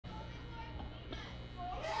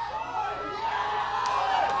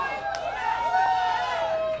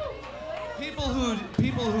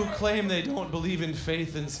People who claim they don't believe in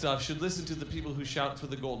faith and stuff should listen to the people who shout for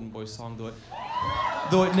the Golden Boy song,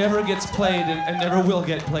 though it never gets played and never will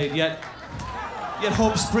get played. Yet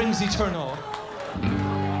hope springs eternal.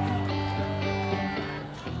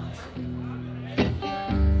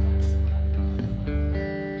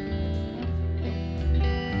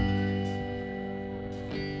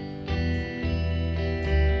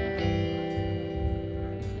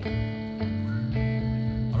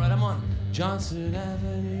 Johnson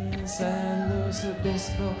Avenue in San Luis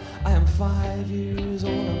Obispo. I am 5 years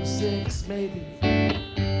old, I'm 6 maybe.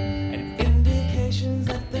 And indications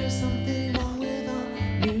that there's something wrong with our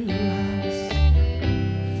new house.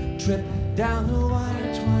 Trip down the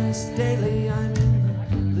wire twice daily. I'm in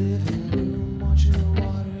the living room watching the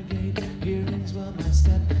Watergate hearings while my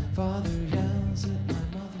stepfather yells at my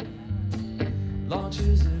mother.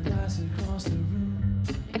 Launches a glass across the room,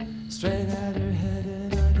 straight at her head,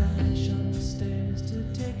 and I dash up the stairs to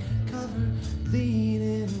take cover,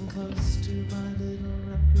 leaning close to my little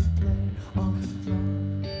record player on the floor.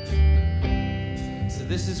 So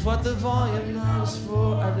this is what the volume now is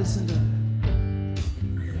for. I listen to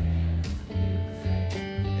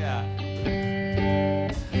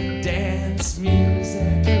dance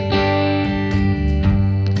music.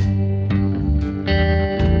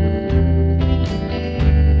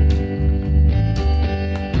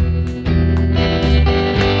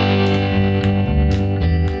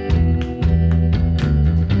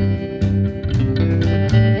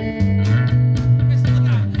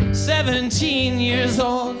 17 years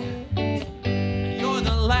old, you're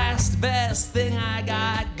the last best thing I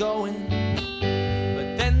got going.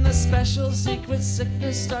 But then the special secret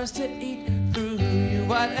sickness starts to eat through you.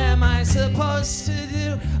 What am I supposed to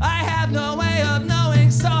do? I have no way of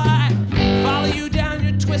knowing, so